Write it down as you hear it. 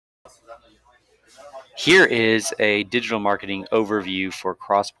Here is a digital marketing overview for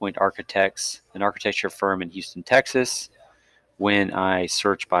Crosspoint Architects, an architecture firm in Houston, Texas. When I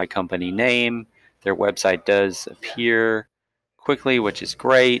search by company name, their website does appear quickly, which is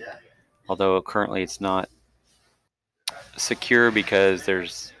great, although currently it's not secure because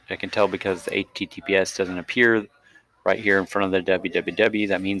I can tell because the HTTPS doesn't appear right here in front of the www.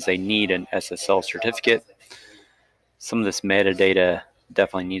 That means they need an SSL certificate. Some of this metadata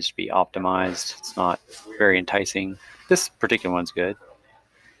definitely needs to be optimized. It's not very enticing. This particular one's good.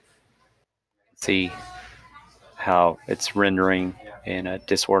 See how it's rendering in a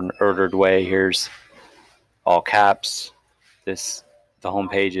disordered way. Here's all caps. The home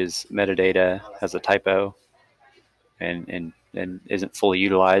page's metadata has a typo and isn't fully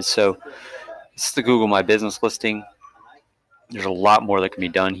utilized. So this is the Google My Business listing. There's a lot more that can be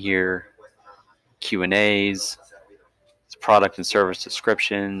done here. Q&As, product and service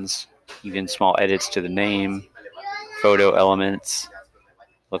descriptions, even small edits to the name, photo elements.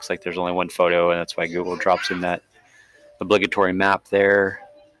 Looks like there's only one photo, and that's why Google drops in that obligatory map there.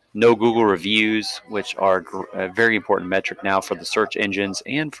 No Google reviews, which are a very important metric now for the search engines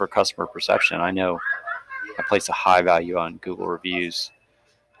and for customer perception. I know I place a high value on Google reviews,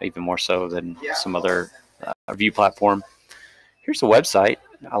 even more so than some other review platform. Here's the website.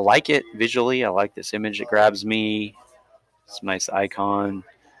 I like it visually. I like this image. It grabs me. Some nice icon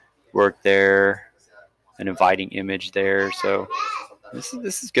work there, an inviting image there. So this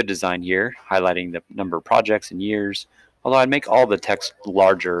is good design here, highlighting the number of projects and years. Although I'd make all the text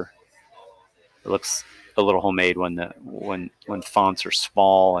larger. It looks a little homemade when fonts are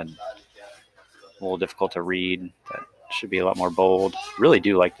small and a little difficult to read. That should be a lot more bold. Really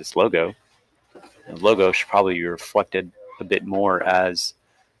do like this logo. The logo should probably be reflected a bit more as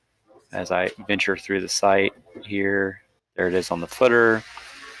I venture through the site here. There it is on the footer.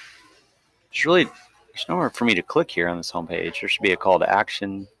 There's nowhere for me to click here on this homepage. There should be a call to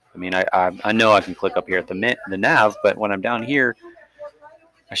action. I mean, I know I can click up here at the nav, but when I'm down here,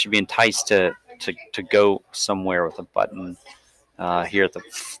 I should be enticed to go somewhere with a button. Here at the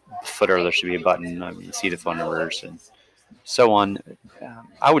footer, there should be a button. You see the phone numbers and so on.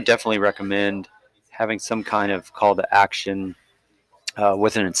 I would definitely recommend having some kind of call to action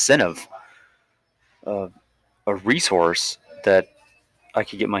with an incentive, a resource that I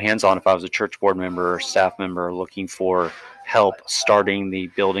could get my hands on if I was a church board member or staff member looking for help starting the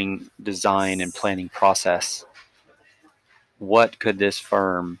building design and planning process. What could this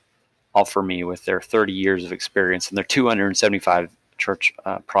firm offer me with their 30 years of experience and their 275 church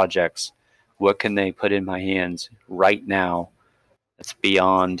projects? What can they put in my hands right now that's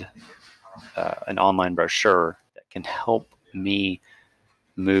beyond an online brochure that can help me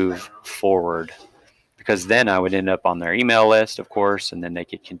move forward? Because then I would end up on their email list, of course, and then they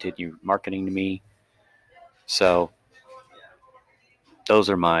could continue marketing to me. So those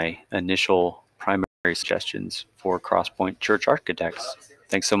are my initial primary suggestions for Crosspoint Church Architects.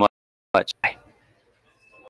 Thanks so much. Bye.